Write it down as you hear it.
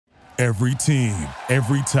Every team,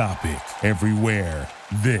 every topic, everywhere.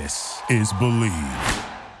 This is Believe.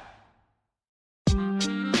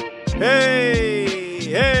 Hey,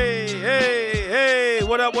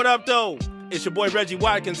 what up, though? It's your boy Reggie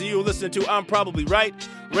Watkins, and you're listening to I'm Probably Right.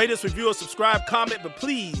 Rate us, review us, subscribe, comment, but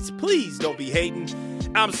please don't be hating.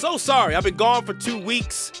 I'm so sorry. I've been gone for 2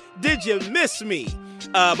 weeks. Did you miss me?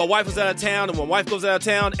 My wife was out of town, and when wife goes out of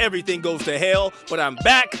town, everything goes to hell. But I'm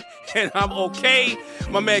back, and I'm okay.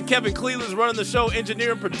 My man Kevin Cleveland's running the show,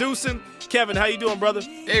 engineering, producing. Kevin, how you doing, brother?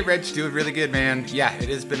 Hey, Reg, doing really good, man. Yeah, it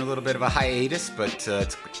has been a little bit of a hiatus, but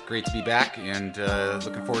it's great to be back, and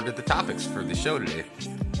looking forward to the topics for the show today.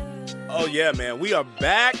 Oh, yeah, man. We are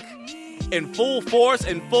back in full force,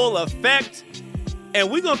 in full effect. And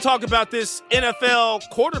we're going to talk about this NFL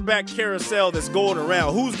quarterback carousel that's going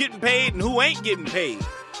around. Who's getting paid and who ain't getting paid.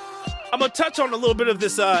 I'm going to touch on a little bit of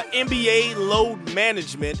this NBA load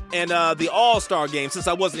management and the All-Star game, since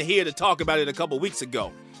I wasn't here to talk about it a couple weeks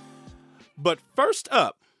ago. But first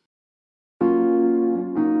up,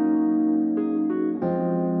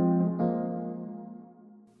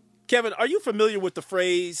 Kevin, are you familiar with the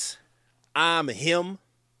phrase, I'm him?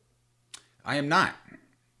 I am not.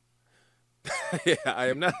 Yeah, I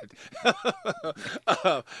am not.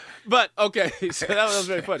 But, okay, so that was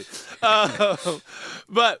very funny.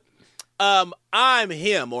 But I'm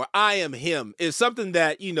him, or I am him, is something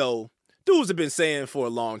that, dudes have been saying for a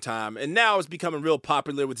long time, and now it's becoming real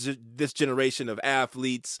popular with this generation of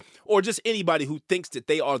athletes, or just anybody who thinks that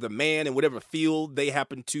they are the man in whatever field they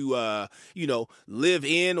happen to, live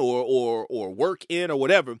in or work in or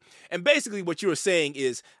whatever. And basically what you're saying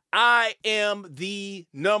is, I am the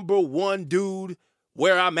number one dude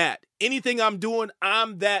where I'm at. Anything I'm doing,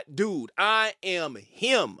 I'm that dude. I am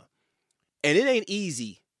him. And it ain't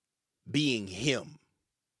easy being him.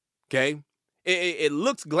 Okay? It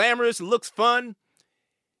looks glamorous, it looks fun.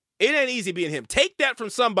 It ain't easy being him. Take that from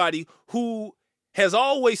somebody who has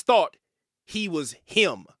always thought he was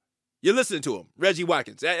him. You're listening to him, Reggie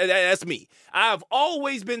Watkins. That's me. I've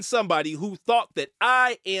always been somebody who thought that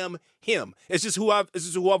I am him. It's just who I've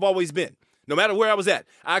always been. No matter where I was at.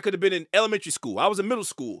 I could have been in elementary school. I was in middle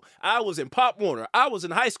school. I was in Pop Warner. I was in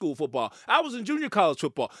high school football. I was in junior college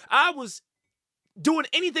football. I was doing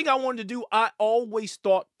anything I wanted to do. I always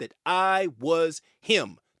thought that I was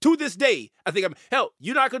him. To this day, I think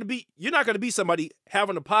you're not going to be somebody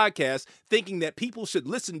having a podcast thinking that people should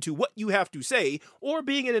listen to what you have to say, or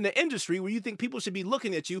being in an industry where you think people should be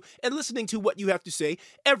looking at you and listening to what you have to say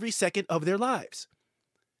every second of their lives.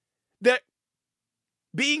 That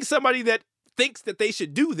being somebody that thinks that they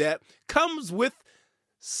should do that comes with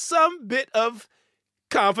some bit of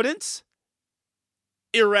confidence.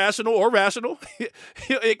 Irrational or rational.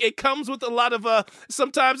 It comes with a lot of,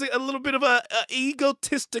 sometimes a little bit of a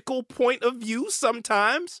egotistical point of view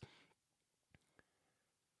sometimes.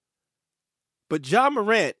 But Ja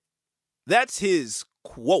Morant, that's his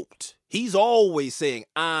quote. He's always saying,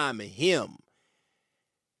 I'm him.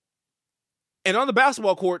 And on the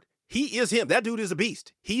basketball court, he is him. That dude is a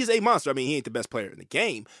beast. He's a monster. I mean, he ain't the best player in the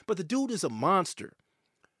game, but the dude is a monster.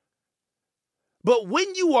 But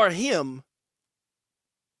when you are him,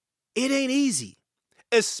 it ain't easy,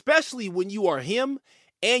 especially when you are him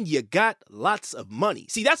and you got lots of money.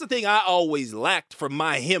 See, that's the thing I always lacked from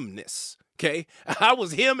my himness, okay? I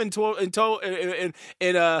was him in points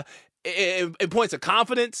of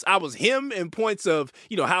confidence. I was him in points of,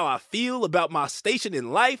 how I feel about my station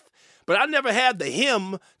in life, but I never had the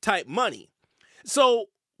him type money. So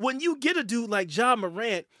when you get a dude like Ja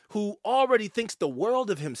Morant who already thinks the world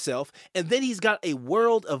of himself, and then he's got a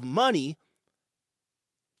world of money,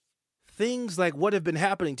 things like what have been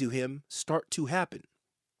happening to him start to happen.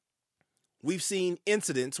 We've seen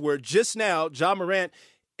incidents where just now Ja Morant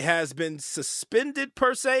has been suspended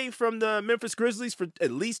per se from the Memphis Grizzlies for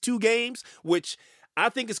at least 2 games, which I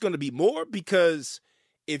think is going to be more, because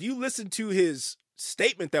if you listen to his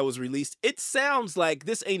statement that was released, it sounds like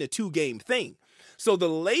this ain't a 2-game thing. So the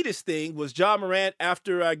latest thing was Ja Morant,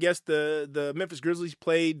 after I guess the Memphis Grizzlies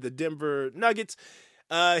played the Denver Nuggets,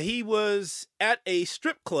 he was at a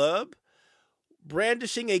strip club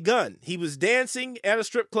brandishing a gun. He was dancing at a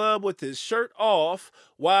strip club with his shirt off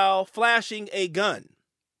while flashing a gun.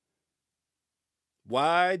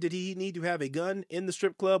 Why did he need to have a gun in the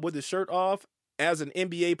strip club with his shirt off as an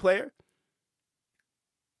NBA player?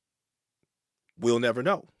 We'll never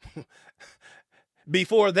know.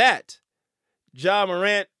 Before that, Ja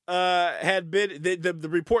Morant had been, the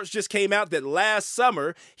reports just came out that last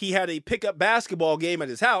summer he had a pickup basketball game at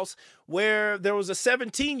his house where there was a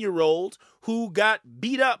 17-year-old who got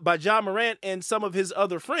beat up by Ja Morant and some of his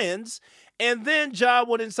other friends, And then Ja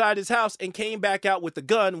went inside his house and came back out with the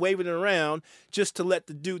gun, waving it around just to let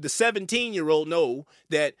the 17-year-old know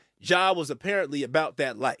that Ja was apparently about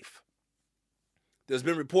that life. There's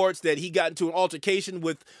been reports that he got into an altercation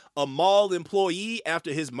with a mall employee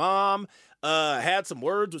after his mom had some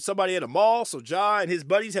words with somebody at a mall. So Ja and his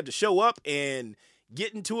buddies had to show up and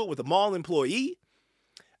get into it with a mall employee.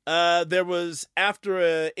 There was, after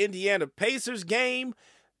an Indiana Pacers game,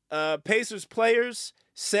 Pacers players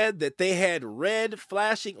said that they had red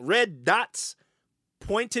dots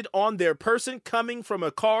pointed on their person coming from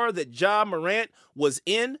a car that Ja Morant was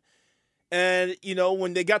in. And, you know,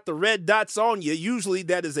 when they got the red dots on you, usually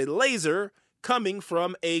that is a laser coming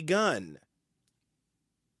from a gun.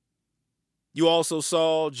 You also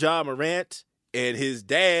saw Ja Morant and his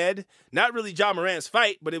dad, not really Ja Morant's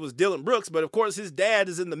fight, but it was Dylan Brooks. But, of course, his dad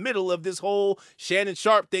is in the middle of this whole Shannon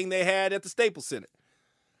Sharpe thing they had at the Staples Center.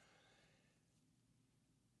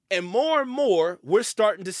 And more, we're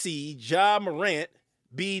starting to see Ja Morant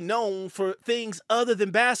be known for things other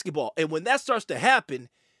than basketball. And when that starts to happen,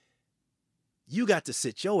 you got to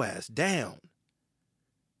sit your ass down.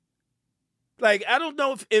 Like, I don't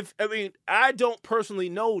know I don't personally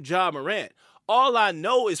know Ja Morant. All I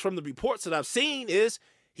know is from the reports that I've seen is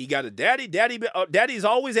he got a daddy. Daddy's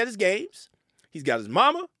always at his games. He's got his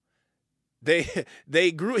mama.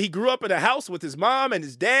 He grew up in a house with his mom and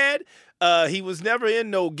his dad. He was never in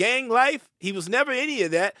no gang life. He was never any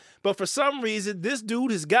of that. But for some reason, this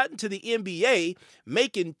dude has gotten to the NBA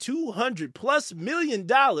making $200+ million,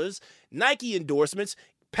 Nike endorsements,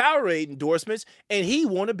 Powerade endorsements, and he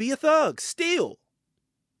want to be a thug still.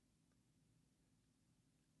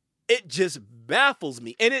 It just baffles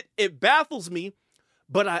me. And it baffles me,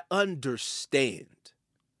 but I understand.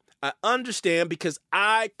 I understand because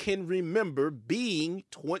I can remember being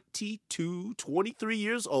 22, 23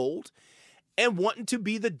 years old and wanting to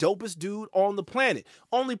be the dopest dude on the planet.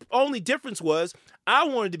 Only difference was I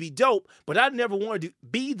wanted to be dope, but I never wanted to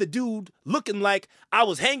be the dude looking like I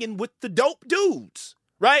was hanging with the dope dudes,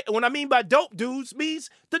 right? And what I mean by dope dudes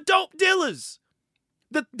means the dope dealers,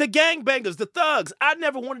 the gangbangers, the thugs. I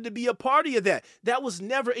never wanted to be a party of that. That was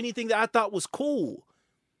never anything that I thought was cool.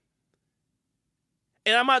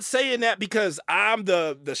 And I'm not saying that because I'm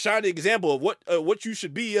the shining example of what you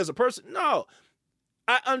should be as a person. No,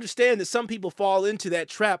 I understand that some people fall into that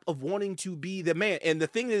trap of wanting to be the man. And the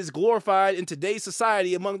thing that is glorified in today's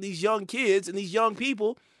society among these young kids and these young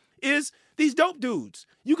people is these dope dudes.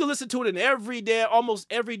 You can listen to it in almost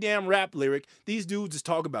every damn rap lyric. These dudes is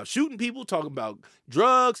talking about shooting people, talking about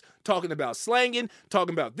drugs, talking about slanging,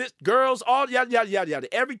 talking about this, girls, all yada, yada, yada,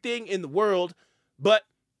 yada, everything in the world, but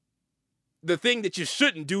the thing that you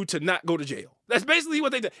shouldn't do to not go to jail. That's basically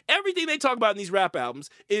what they do. Everything they talk about in these rap albums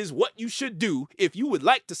is what you should do if you would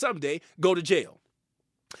like to someday go to jail.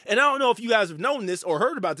 And I don't know if you guys have known this or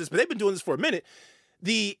heard about this, but they've been doing this for a minute.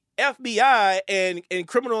 The FBI and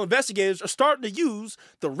criminal investigators are starting to use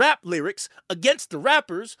the rap lyrics against the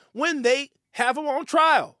rappers when they have them on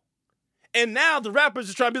trial. And now the rappers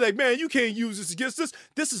are trying to be like, man, you can't use this against us.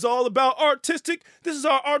 This is all about this is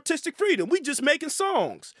our artistic freedom. We just making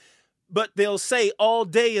songs. But they'll say all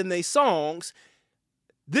day in their songs,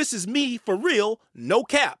 this is me for real, no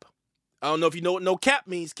cap. I don't know if you know what no cap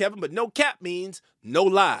means, Kevin, but no cap means no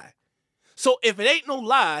lie. So if it ain't no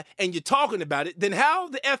lie and you're talking about it, then how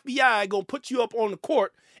the FBI gonna put you up on the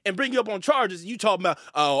court and bring you up on charges and you talking about,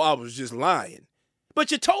 oh, I was just lying.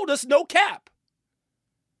 But you told us no cap.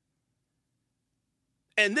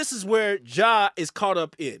 And this is where Ja is caught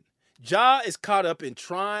up in. Ja is caught up in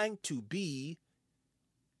trying to be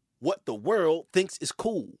what the world thinks is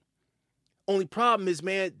cool. Only problem is,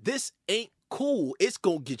 man, this ain't cool. It's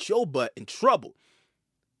gonna get your butt in trouble.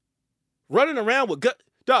 Running around with gun,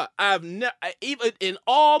 dog. Even in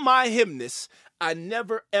all my hymnness, I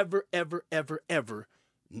never, ever, ever, ever, ever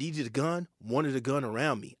needed a gun, wanted a gun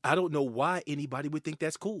around me. I don't know why anybody would think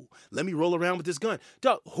that's cool. Let me roll around with this gun,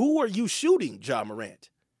 dog. Who are you shooting, Ja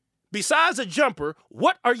Morant? Besides a jumper,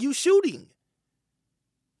 what are you shooting?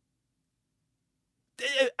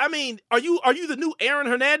 I mean, are you the new Aaron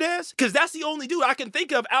Hernandez? Because that's the only dude I can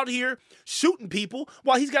think of out here shooting people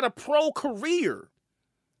while he's got a pro career.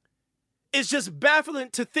 It's just baffling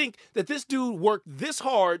to think that this dude worked this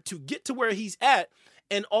hard to get to where he's at,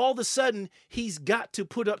 and all of a sudden he's got to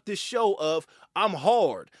put up this show of, I'm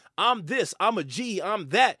hard, I'm this, I'm a G, I'm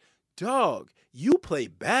that. Dog, you play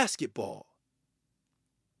basketball.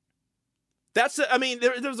 There's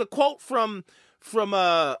a quote from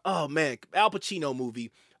Al Pacino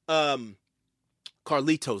movie,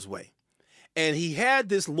 Carlito's Way. And he had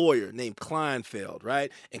this lawyer named Kleinfeld,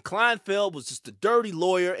 right? And Kleinfeld was just a dirty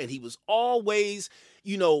lawyer, and he was always,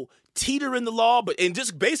 teeter in the law, and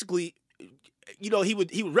just basically, he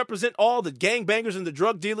would represent all the gangbangers and the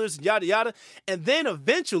drug dealers and yada yada. And then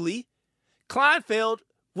eventually, Kleinfeld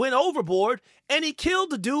went overboard and he killed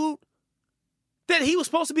the dude that he was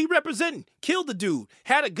supposed to be representing. Killed the dude,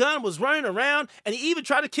 had a gun, was running around, and he even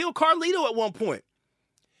tried to kill Carlito at one point.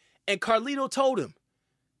 And Carlito told him,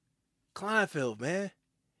 Kleinfeld, man,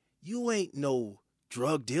 you ain't no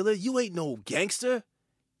drug dealer. You ain't no gangster.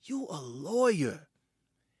 You a lawyer.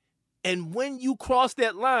 And when you cross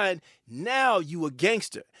that line, now you a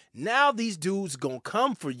gangster. Now these dudes gonna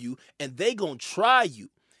come for you and they gonna try you.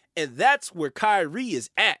 And that's where Kyrie is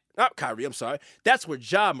at. Not Kyrie, I'm sorry. That's where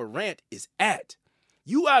Ja Morant is at.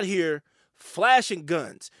 You out here flashing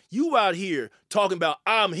guns. You out here talking about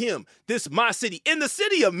I'm him. This is my city. In the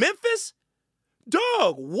city of Memphis?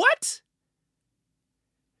 Dog, what?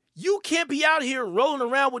 You can't be out here rolling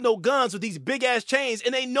around with no guns with these big ass chains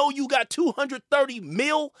and they know you got 230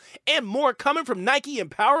 mil and more coming from Nike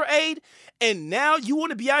and Powerade, and now you want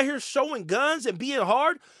to be out here showing guns and being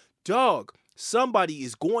hard? Dog, somebody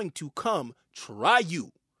is going to come try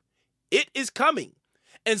you. It is coming.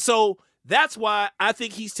 And so that's why I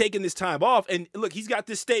think he's taking this time off. And look, he's got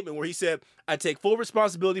this statement where he said, I take full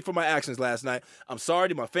responsibility for my actions last night. I'm sorry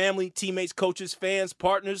to my family, teammates, coaches, fans,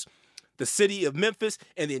 partners, the city of Memphis,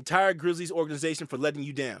 and the entire Grizzlies organization for letting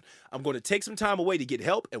you down. I'm going to take some time away to get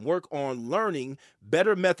help and work on learning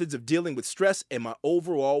better methods of dealing with stress and my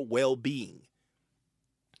overall well-being.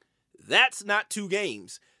 That's not 2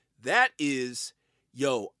 games. That is,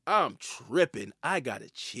 I'm tripping. I got to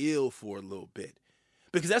chill for a little bit.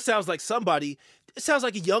 Because that sounds like it sounds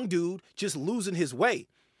like a young dude just losing his way.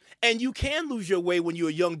 And you can lose your way when you're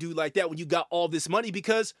a young dude like that, when you got all this money,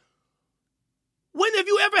 because when have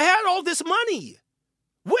you ever had all this money?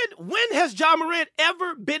 When has Ja Morant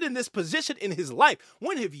ever been in this position in his life?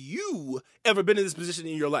 When have you ever been in this position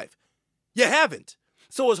in your life? You haven't.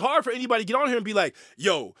 So it's hard for anybody to get on here and be like,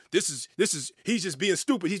 this is, he's just being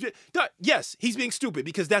stupid. Yes, he's being stupid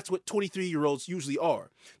because that's what 23-year-olds usually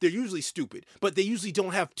are. They're usually stupid, but they usually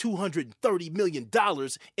don't have $230 million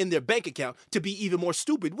in their bank account to be even more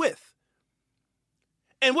stupid with.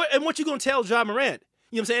 And what you gonna tell Ja Morant?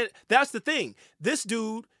 You know what I'm saying? That's the thing. This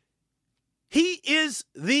dude, he is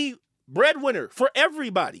the breadwinner for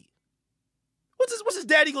everybody. What's his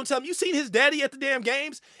daddy gonna tell him? You seen his daddy at the damn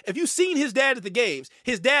games? If you seen his dad at the games,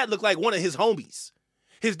 his dad looked like one of his homies.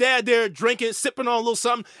 His dad there drinking, sipping on a little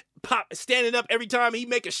something, standing up every time he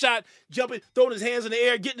make a shot, jumping, throwing his hands in the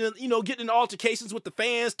air, getting in altercations with the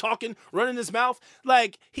fans, talking, running his mouth.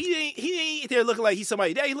 Like he ain't there looking like he's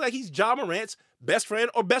somebody's dad. He look like he's Ja Morant's best friend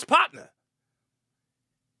or best partner.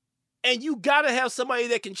 And you gotta have somebody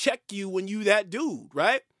that can check you when you that dude,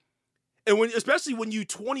 right? And especially when you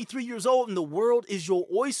 23 years old and the world is your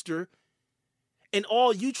oyster, and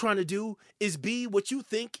all you trying to do is be what you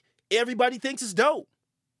think everybody thinks is dope.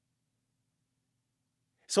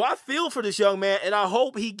 So I feel for this young man, and I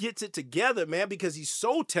hope he gets it together, man, because he's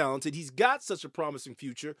so talented. He's got such a promising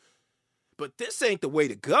future. But this ain't the way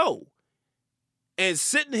to go. And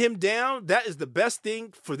sitting him down, that is the best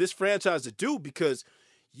thing for this franchise to do, because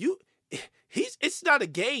it's not a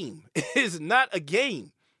game. It is not a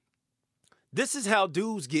game. This is how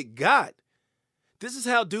dudes get got. This is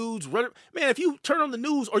how dudes run. Man, if you turn on the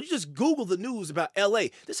news or you just Google the news about LA,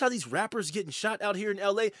 this is how these rappers getting shot out here in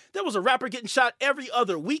LA. There was a rapper getting shot every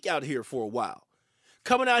other week out here for a while.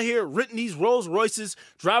 Coming out here, renting these Rolls Royces,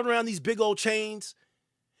 driving around these big old chains,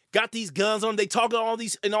 got these guns on. They talking all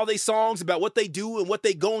these in all these songs about what they do and what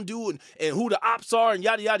they gonna do and who the ops are and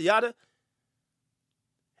yada, yada, yada.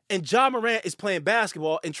 And Ja Morant is playing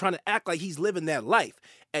basketball and trying to act like he's living that life.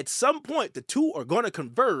 At some point, the two are going to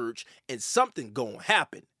converge and something going to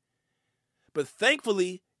happen. But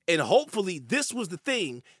thankfully and hopefully this was the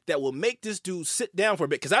thing that will make this dude sit down for a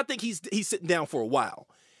bit, because I think he's sitting down for a while.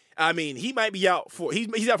 I mean, he might be out for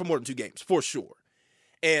he's out for more than 2 games for sure.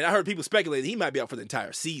 And I heard people speculate that he might be out for the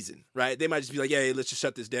entire season, right? They might just be like, hey, let's just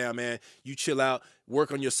shut this down, man. You chill out,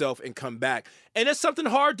 work on yourself, and come back. And it's something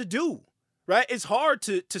hard to do. Right? It's hard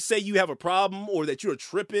to say you have a problem or that you're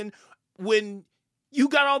tripping when you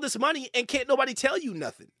got all this money and can't nobody tell you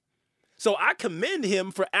nothing. So I commend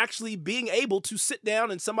him for actually being able to sit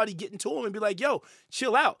down and somebody getting to him and be like, yo,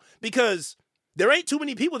 chill out. Because there ain't too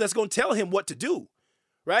many people that's going to tell him what to do.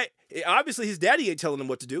 Right? Obviously, his daddy ain't telling him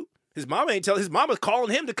what to do. His mama ain't telling. His mama's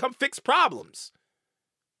calling him to come fix problems.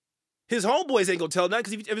 His homeboys ain't going to tell him that,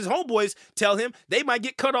 because if his homeboys tell him, they might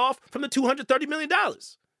get cut off from the $230 million.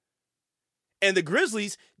 And the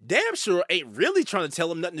Grizzlies damn sure ain't really trying to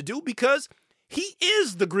tell him nothing to do, because he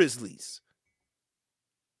is the Grizzlies.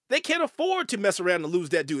 They can't afford to mess around and lose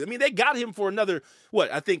that dude. I mean, they got him for another,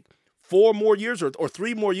 I think 4 more years or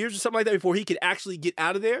 3 more years or something like that before he could actually get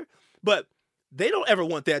out of there. But they don't ever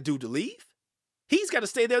want that dude to leave. He's got to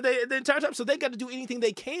stay there the entire time. So they got to do anything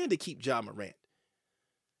they can to keep Ja Morant.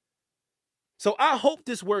 So I hope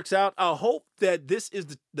this works out. I hope that this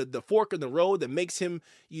is the fork in the road that makes him,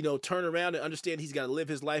 turn around and understand he's got to live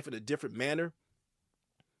his life in a different manner.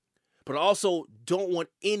 But I also don't want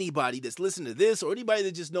anybody that's listening to this or anybody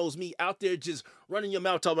that just knows me out there just running your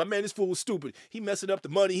mouth talking about, man, this fool was stupid. He messing up the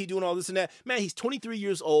money. He doing all this and that. Man, he's 23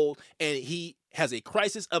 years old and he has a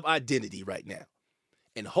crisis of identity right now.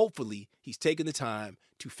 And hopefully he's taking the time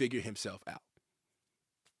to figure himself out.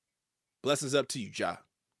 Blessings up to you, Ja.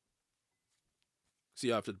 See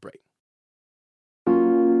you after the break.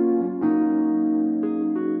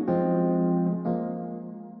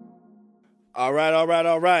 All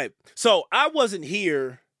right. So I wasn't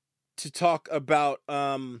here to talk about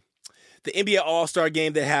the NBA All-Star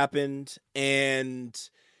game that happened and,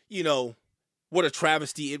 what a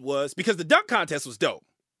travesty it was because the dunk contest was dope.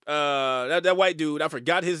 That white dude, I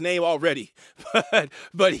forgot his name already,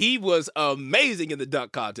 but he was amazing in the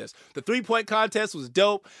dunk contest. The 3-point contest was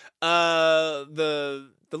dope. The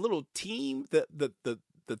little team,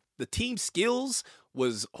 the team skills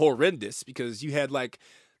was horrendous because you had like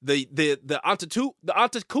the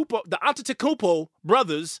Antetokounmpo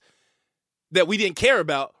brothers that we didn't care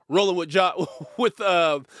about rolling with Drew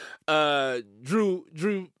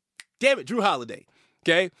Holiday.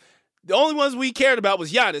 Okay. The only ones we cared about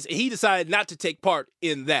was Giannis, and he decided not to take part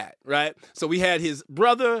in that, right? So we had his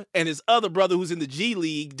brother and his other brother who's in the G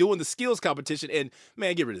League doing the skills competition, and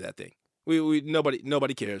man, get rid of that thing.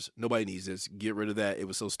 Nobody cares. Nobody needs this. Get rid of that. It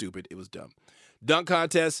was so stupid. It was dumb. Dunk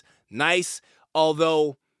contest, nice,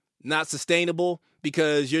 although not sustainable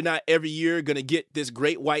because you're not every year going to get this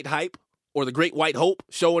great white hype or the great white hope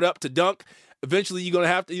showing up to dunk. Eventually, you're going to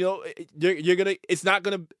have to, it's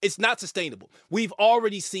not sustainable. We've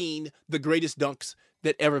already seen the greatest dunks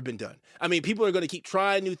that ever been done. I mean, people are going to keep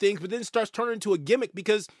trying new things, but then it starts turning into a gimmick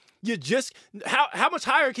because how much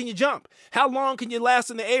higher can you jump? How long can you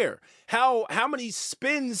last in the air? How many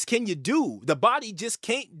spins can you do? The body just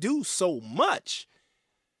can't do so much.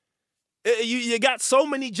 You got so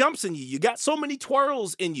many jumps in you. You got so many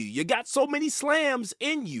twirls in you. You got so many slams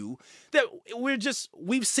in you that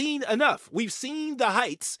we've seen enough. We've seen the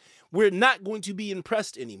heights. We're not going to be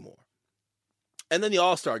impressed anymore. And then the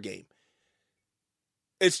All-Star game.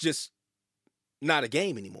 It's just not a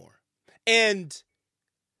game anymore. And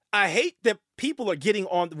I hate that we're getting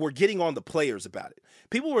on the players about it.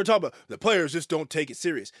 People were talking about the players just don't take it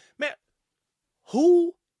serious. Man,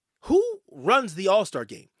 who runs the All-Star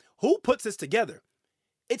game? Who puts this together?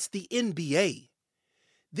 It's the NBA.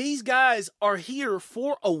 These guys are here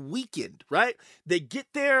for a weekend, right? They get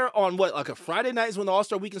there on like a Friday night is when the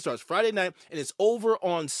All-Star weekend starts. Friday night, and it's over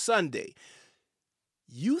on Sunday.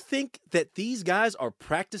 You think that these guys are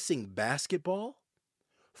practicing basketball?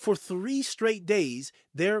 For 3 straight days,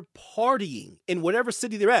 they're partying in whatever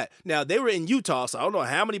city they're at. Now, they were in Utah, so I don't know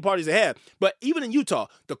how many parties they had. But even in Utah,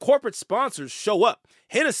 the corporate sponsors show up.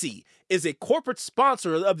 Hennessy is a corporate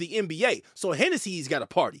sponsor of the NBA. So Hennessy's got a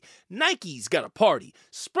party. Nike's got a party.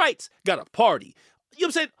 Sprite's got a party. You know what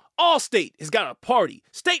I'm saying? Allstate has got a party.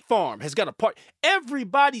 State Farm has got a party.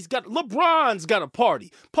 LeBron's got a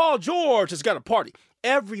party. Paul George has got a party.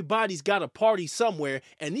 Everybody's got a party somewhere,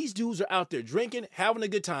 and these dudes are out there drinking, having a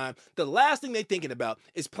good time. The last thing they're thinking about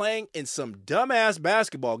is playing in some dumbass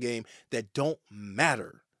basketball game that don't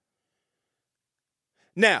matter.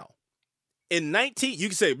 Now, you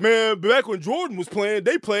can say, man, back when Jordan was playing,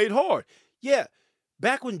 they played hard. Yeah,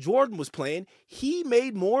 back when Jordan was playing, he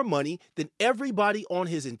made more money than everybody on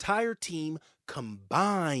his entire team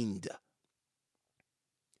combined.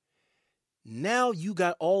 Now you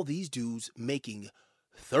got all these dudes making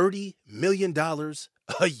 $30 million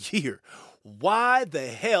a year. Why the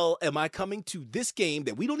hell am I coming to this game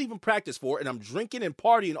that we don't even practice for, and I'm drinking and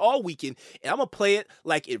partying all weekend, and I'm going to play it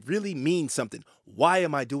like it really means something? Why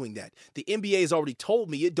am I doing that? The NBA has already told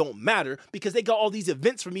me it don't matter because they got all these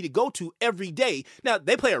events for me to go to every day. Now,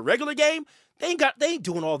 they play a regular game. They ain't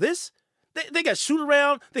doing all this. They got shoot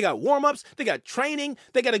around, they got warm-ups, they got training,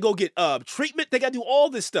 they got to go get treatment, they got to do all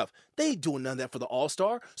this stuff. They ain't doing none of that for the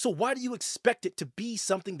All-Star, so why do you expect it to be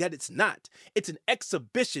something that it's not? It's an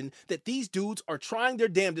exhibition that these dudes are trying their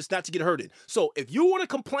damnedest not to get hurt in. So if you want to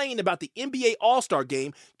complain about the NBA All-Star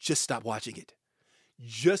game, just stop watching it.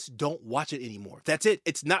 Just don't watch it anymore. That's it.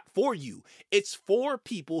 It's not for you. It's for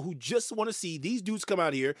people who just want to see these dudes come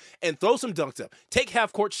out here and throw some dunks up, take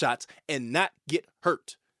half-court shots, and not get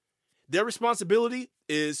hurt. Their responsibility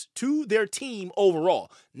is to their team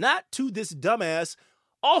overall, not to this dumbass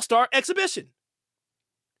all-star exhibition.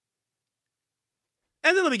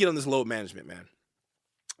 And then let me get on this load management, man.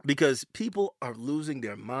 Because people are losing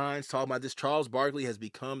their minds talking about this. Charles Barkley has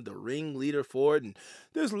become the ringleader for it. And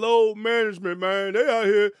this load management, man, they out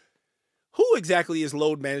here. Who exactly is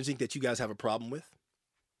load managing that you guys have a problem with?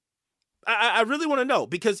 I really want to know,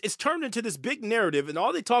 because it's turned into this big narrative, and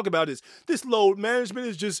all they talk about is this load management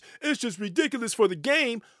is just ridiculous for the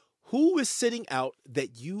game. Who is sitting out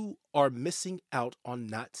that you are missing out on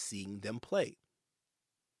not seeing them play?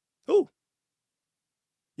 Who?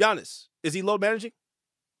 Giannis, is he load managing?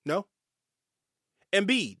 No.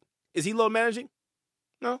 Embiid, is he load managing?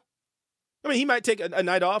 No. I mean, he might take a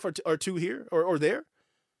night off or two here or there.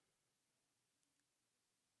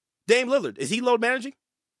 Dame Lillard, is he load managing?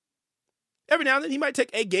 Every now and then he might take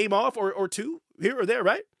a game off or two here or there,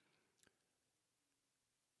 right?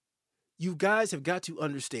 You guys have got to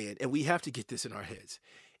understand, and we have to get this in our heads.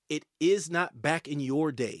 It is not back in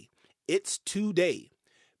your day. It's today.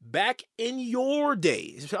 Back in your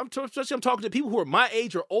day, especially I'm talking to people who are my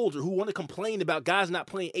age or older who want to complain about guys not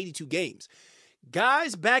playing 82 games.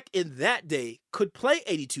 Guys back in that day could play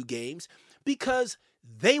 82 games because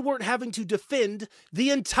they weren't having to defend the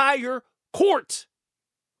entire court.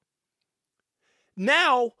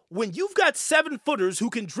 Now, when you've got 7-footers who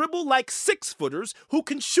can dribble like 6-footers, who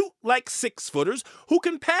can shoot like 6-footers, who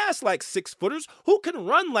can pass like 6-footers, who can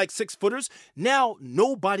run like 6-footers, now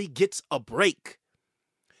nobody gets a break.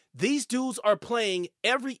 These dudes are playing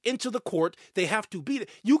every inch of the court. They have to beat it.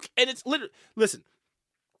 And it's literally, listen,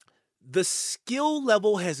 the skill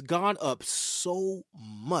level has gone up so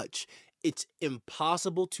much. It's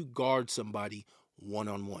impossible to guard somebody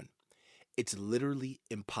one-on-one. It's literally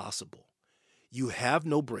impossible. You have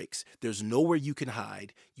no breaks. There's nowhere you can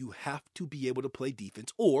hide. You have to be able to play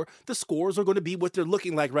defense, or the scores are going to be what they're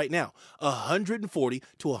looking like right now, 140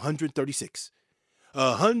 to 136.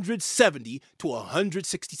 170 to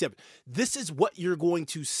 167. This is what you're going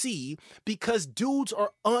to see because dudes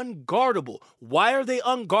are unguardable. Why are they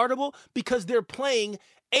unguardable? Because they're playing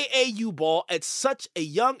AAU ball at such a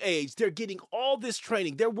young age. They're getting all this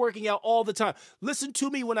training. They're working out all the time. Listen to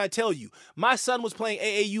me when I tell you, my son was playing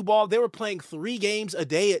AAU ball. They were playing 3 games a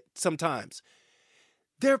day at sometimes.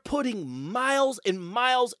 They're putting miles and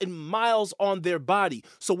miles and miles on their body.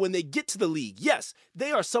 So when they get to the league, yes,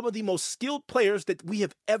 they are some of the most skilled players that we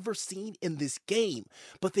have ever seen in this game.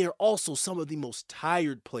 But they are also some of the most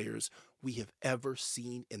tired players we have ever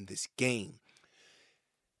seen in this game.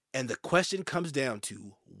 And the question comes down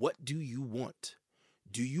to, what do you want?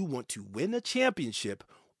 Do you want to win a championship,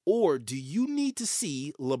 or do you need to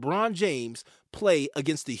see LeBron James play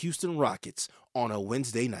against the Houston Rockets on a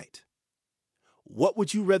Wednesday night? What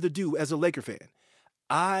would you rather do as a Laker fan?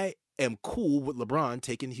 I am cool with LeBron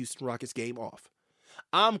taking the Houston Rockets game off.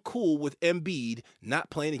 I'm cool with Embiid not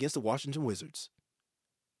playing against the Washington Wizards.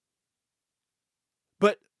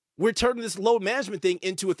 But we're turning this load management thing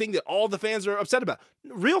into a thing that all the fans are upset about.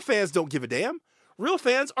 Real fans don't give a damn. Real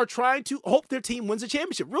fans are trying to hope their team wins a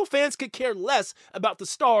championship. Real fans could care less about the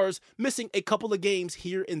Stars missing a couple of games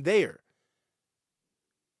here and there.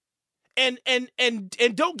 And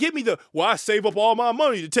don't give me I save up all my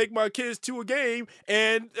money to take my kids to a game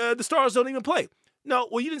and the Stars don't even play. No,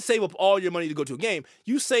 well, you didn't save up all your money to go to a game.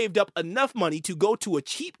 You saved up enough money to go to a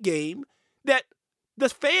cheap game that the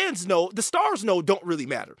fans know, the Stars know don't really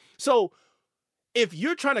matter. So if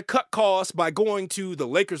you're trying to cut costs by going to the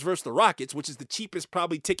Lakers versus the Rockets, which is the cheapest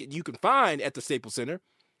probably ticket you can find at the Staples Center,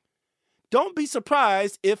 don't be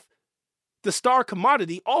surprised if the star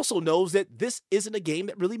commodity also knows that this isn't a game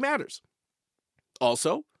that really matters.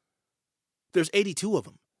 Also, there's 82 of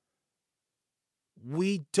them.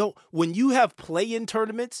 When you have play-in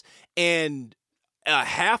tournaments and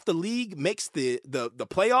half the league makes the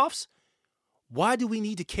playoffs, why do we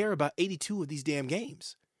need to care about 82 of these damn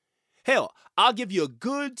games? Hell, I'll give you a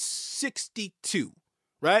good 62,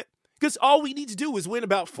 right? Because all we need to do is win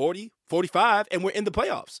about 40, 45, and we're in the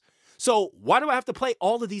playoffs. So why do I have to play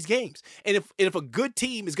all of these games? And if a good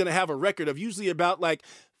team is going to have a record of usually about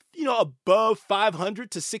above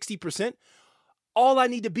 500 to 60%, all I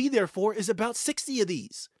need to be there for is about 60 of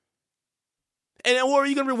these. And what are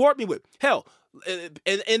you going to reward me with? Hell,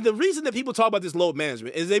 and the reason that people talk about this load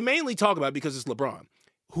management is they mainly talk about it because it's LeBron,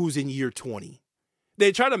 who's in year 20.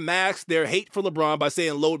 They try to mask their hate for LeBron by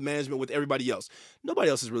saying load management with everybody else. Nobody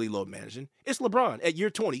else is really load managing. It's LeBron at year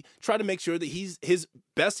 20, trying to make sure that he's his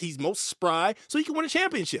best, he's most spry, so he can win a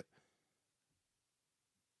championship.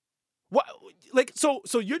 What? So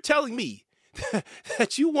you're telling me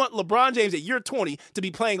that you want LeBron James at year 20 to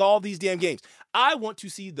be playing all these damn games? I want to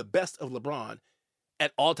see the best of LeBron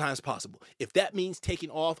at all times possible. If that means taking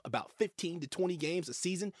off about 15 to 20 games a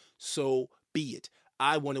season, so be it.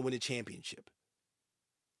 I want to win a championship.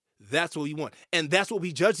 That's what we want. And that's what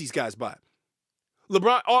we judge these guys by.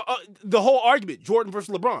 LeBron, the whole argument, Jordan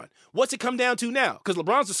versus LeBron. What's it come down to now? Because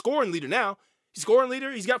LeBron's the scoring leader now. He's scoring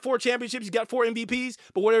leader. He's got 4 championships. He's got 4 MVPs.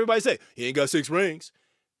 But what everybody say? He ain't got 6 rings.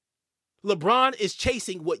 LeBron is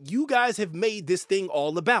chasing what you guys have made this thing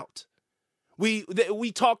all about. We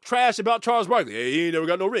talk trash about Charles Barkley. Hey, he ain't never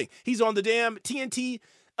got no ring. He's on the damn TNT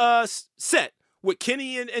set with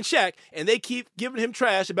Kenny and Shaq, and they keep giving him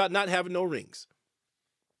trash about not having no rings.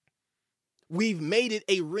 We've made it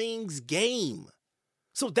a rings game.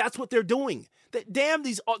 So that's what they're doing. Damn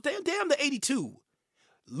the 82.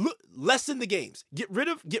 Lessen the games. Get rid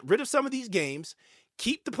of some of these games.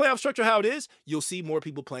 Keep the playoff structure how it is. You'll see more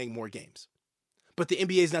people playing more games. But the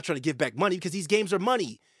NBA is not trying to give back money because these games are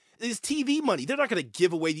money. It's TV money. They're not going to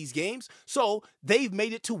give away these games. So they've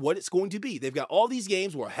made it to what it's going to be. They've got all these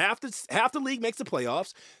games where half the league makes the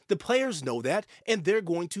playoffs. The players know that, and they're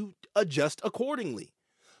going to adjust accordingly.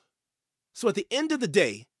 So at the end of the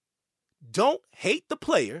day, don't hate the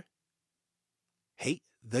player, hate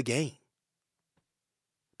the game.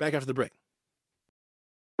 Back after the break.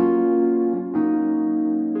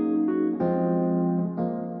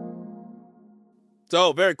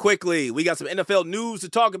 So very quickly, we got some NFL news to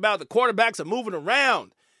talk about. The quarterbacks are moving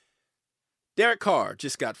around. Derek Carr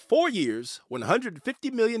just got 4 years,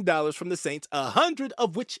 $150 million from the Saints, 100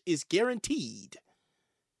 of which is guaranteed.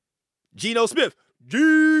 Geno Smith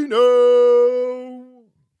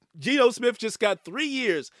just got 3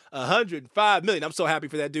 years, $105 million. I'm so happy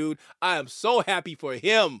for that dude. I am so happy for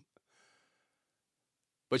him.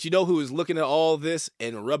 But you know who is looking at all this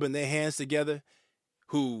and rubbing their hands together?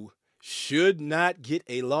 Who should not get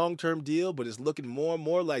a long-term deal, but is looking more and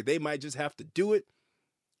more like they might just have to do it?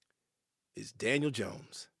 Is Daniel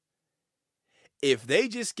Jones. If they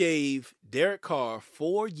just gave Derek Carr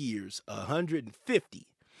 4 years, $150,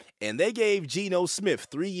 and they gave Geno Smith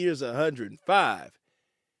 3 years, $105,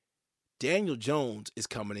 Daniel Jones is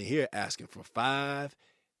coming in here asking for 5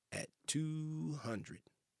 at $200.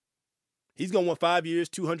 He's going to want 5 years,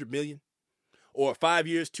 $200 million, or 5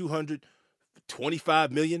 years,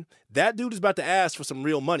 $225 million. That dude is about to ask for some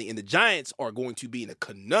real money, and the Giants are going to be in a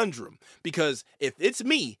conundrum because if it's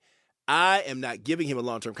me, I am not giving him a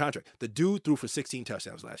long-term contract. The dude threw for 16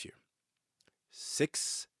 touchdowns last year.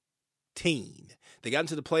 16. They got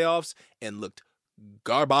into the playoffs and looked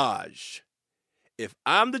garbage. If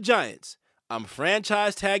I'm the Giants, I'm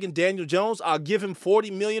franchise tagging Daniel Jones. I'll give him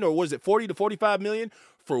 $40 million, or what is it, $40 to $45 million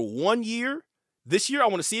for 1 year. This year, I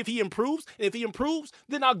want to see if he improves. And if he improves,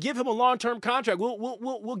 then I'll give him a long-term contract.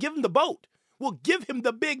 We'll give him the boat. We'll give him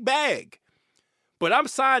the big bag. But I'm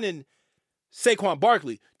signing Saquon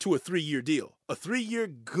Barkley to a 3-year deal. A 3-year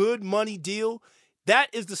good money deal.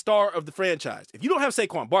 That is the star of the franchise. If you don't have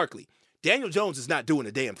Saquon Barkley, Daniel Jones is not doing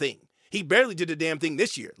a damn thing. He barely did a damn thing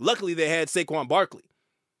this year. Luckily, they had Saquon Barkley.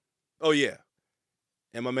 Oh, yeah.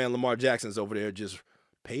 And my man Lamar Jackson's over there just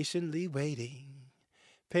patiently waiting.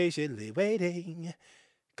 Because the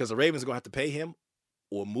Ravens are going to have to pay him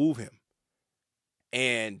or move him.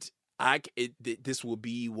 And this will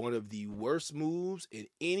be one of the worst moves in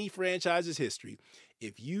any franchise's history.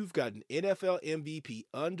 If you've got an NFL MVP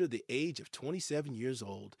under the age of 27 years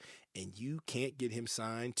old and you can't get him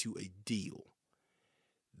signed to a deal,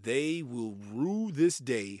 they will rue this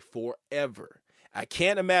day forever. I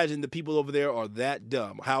can't imagine the people over there are that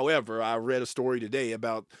dumb. However, I read a story today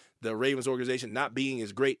about the Ravens organization not being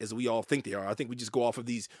as great as we all think they are. I think we just go off of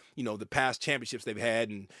these, the past championships they've had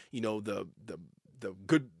and, the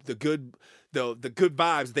good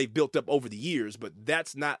vibes they've built up over the years, but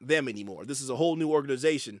that's not them anymore. This is a whole new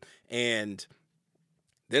organization and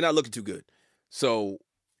they're not looking too good. So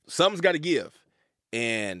something's got to give.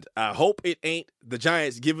 And I hope it ain't the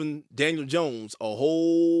Giants giving Daniel Jones a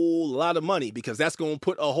whole lot of money, because that's going to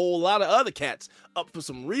put a whole lot of other cats up for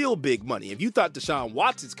some real big money. If you thought Deshaun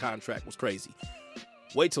Watson's contract was crazy,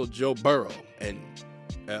 wait till Joe Burrow and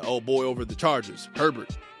old boy over the Chargers,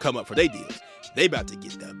 Herbert, come up for their deals. They about to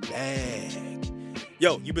get the bag.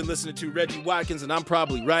 Yo, you've been listening to Reggie Watkins, and I'm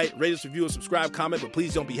probably right. Rate us, review, and subscribe, comment, but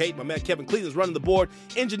please don't be hating. My man Kevin Cleveland's running the board,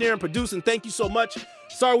 engineering, producing. Thank you so much.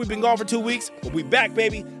 Sorry we've been gone for 2 weeks, but we back,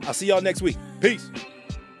 baby. I'll see y'all next week. Peace.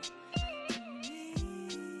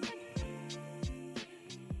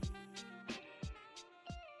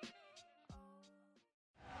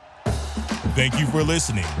 Thank you for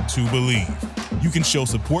listening to Believe. You can show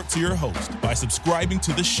support to your host by subscribing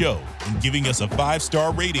to the show and giving us a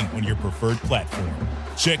 5-star rating on your preferred platform.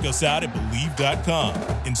 Check us out at Believe.com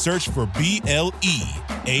and search for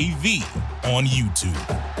BLEAV on YouTube.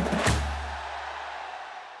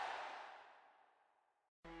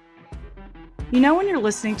 You know when you're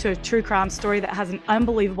listening to a true crime story that has an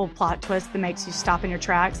unbelievable plot twist that makes you stop in your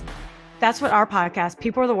tracks? That's what our podcast,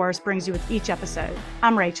 People Are the Worst, brings you with each episode.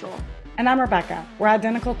 I'm Rachel. And I'm Rebecca. We're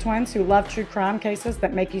identical twins who love true crime cases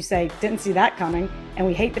that make you say, didn't see that coming, and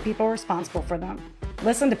we hate the people responsible for them.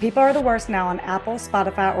 Listen to People Are the Worst now on Apple,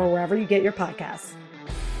 Spotify, or wherever you get your podcasts.